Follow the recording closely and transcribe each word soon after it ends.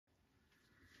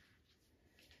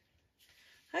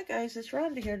Hi guys, it's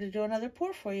Rhonda here to do another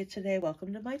pour for you today.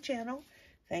 Welcome to my channel.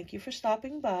 Thank you for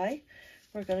stopping by.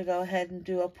 We're going to go ahead and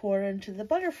do a pour into the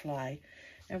butterfly.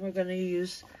 And we're going to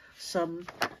use some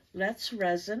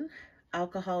Resin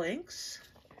alcohol inks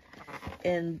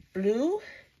in blue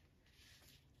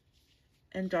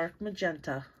and dark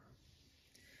magenta.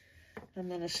 I'm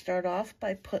going to start off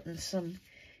by putting some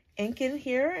ink in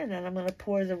here, and then I'm going to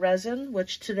pour the resin,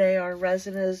 which today our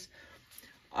resin is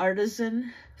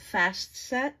Artisan Fast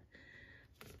Set.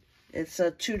 It's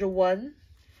a 2-to-1.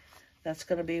 That's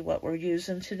going to be what we're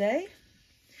using today.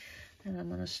 And I'm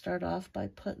going to start off by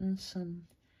putting some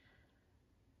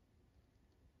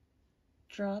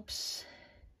drops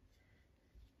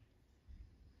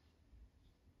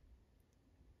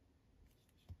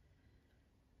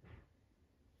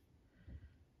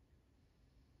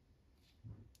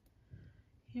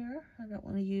here. I don't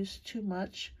want to use too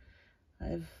much.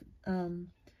 I've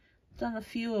done a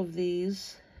few of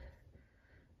these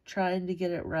trying to get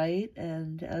it right,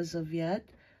 and as of yet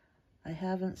I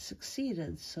haven't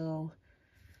succeeded, so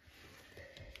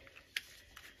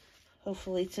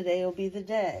hopefully today will be the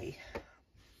day.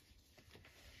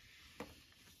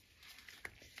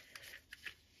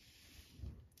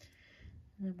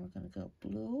 And then we're going to go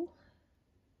blue.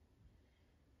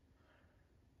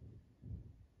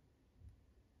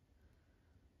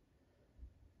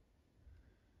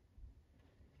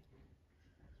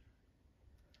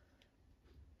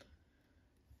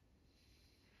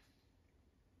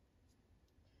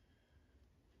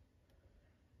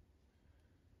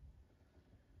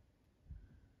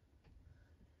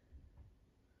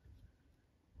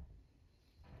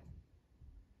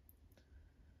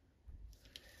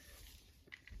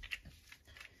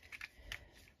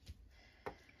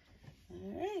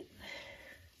 Alright,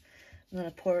 I'm going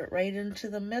to pour it right into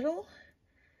the middle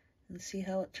and see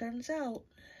how it turns out.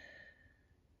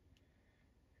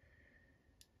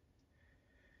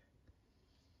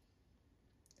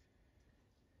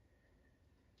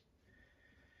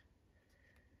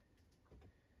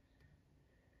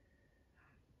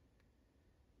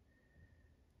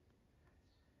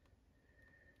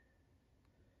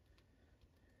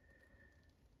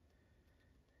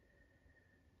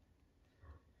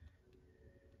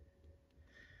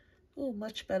 Oh,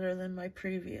 much better than my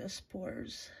previous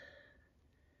pours.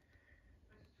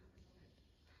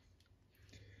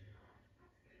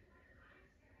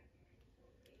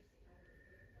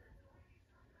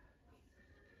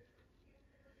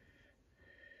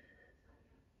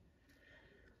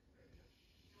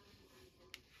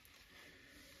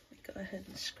 Go ahead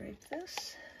and scrape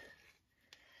this.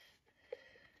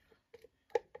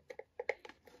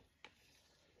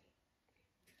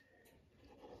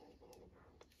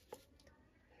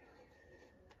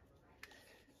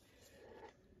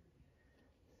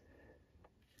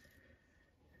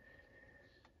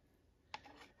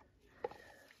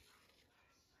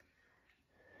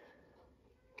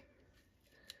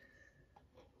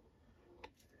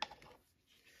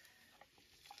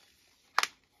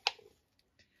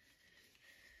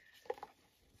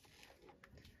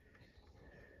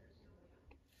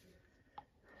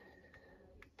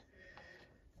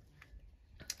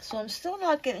 So I'm still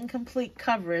not getting complete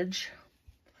coverage,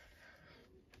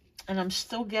 and I'm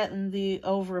still getting the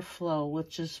overflow,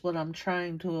 which is what I'm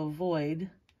trying to avoid.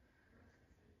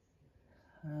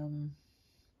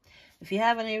 If you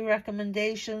have any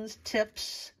recommendations,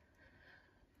 tips,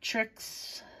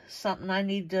 tricks, something I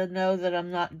need to know that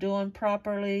I'm not doing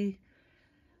properly,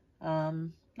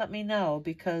 let me know,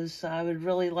 because I would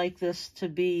really like this to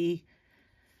be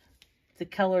the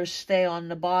colors stay on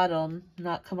the bottom,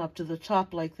 not come up to the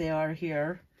top like they are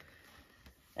here.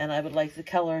 And I would like the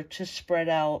color to spread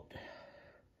out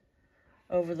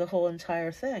over the whole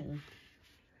entire thing.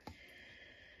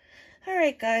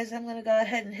 Alright guys, I'm going to go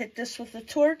ahead and hit this with the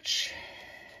torch.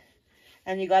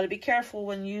 And you got to be careful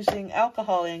when using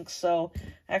alcohol ink, so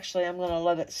actually I'm going to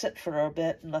let it sit for a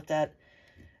bit and let that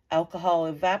alcohol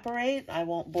evaporate. I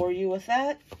won't bore you with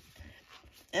that.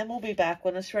 And we'll be back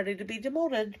when it's ready to be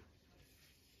demolded.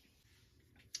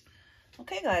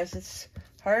 Okay guys, it's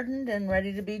hardened and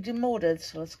ready to be demolded,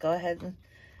 so let's go ahead and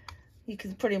you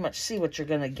can pretty much see what you're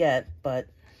going to get, but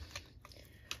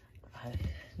I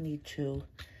need to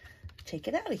take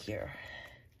it out of here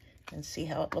and see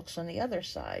how it looks on the other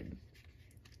side.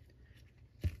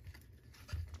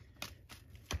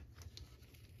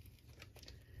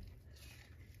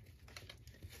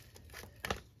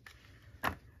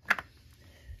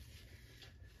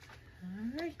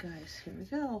 Alright guys, here we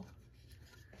go.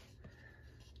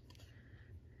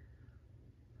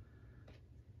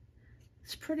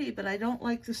 It's pretty, but I don't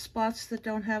like the spots that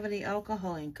don't have any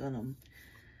alcohol ink on them.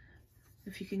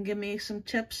 If you can give me some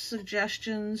tips,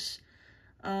 suggestions,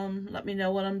 let me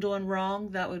know what I'm doing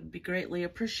wrong. That would be greatly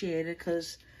appreciated,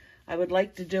 because I would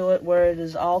like to do it where it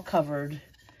is all covered.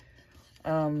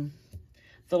 The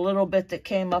little bit that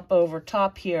came up over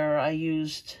top here, I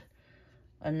used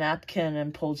a napkin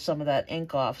and pulled some of that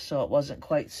ink off so it wasn't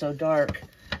quite so dark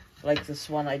like this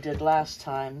one I did last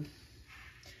time.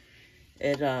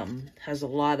 It has a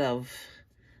lot of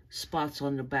spots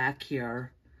on the back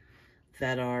here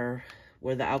that are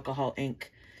where the alcohol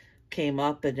ink came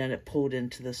up and then it pulled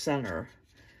into the center.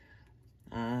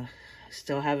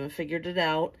 Still haven't figured it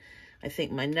out. I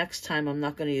think my next time I'm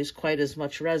not going to use quite as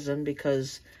much resin,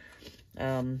 because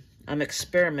I'm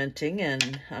experimenting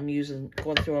and I'm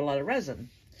going through a lot of resin.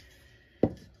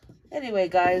 Anyway,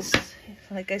 guys,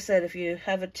 like I said, if you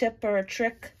have a tip or a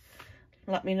trick,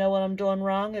 let me know what I'm doing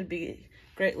wrong. It'd be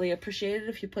greatly appreciated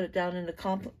if you put it down in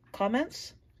the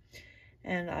comments.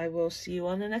 And I will see you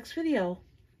on the next video.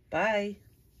 Bye.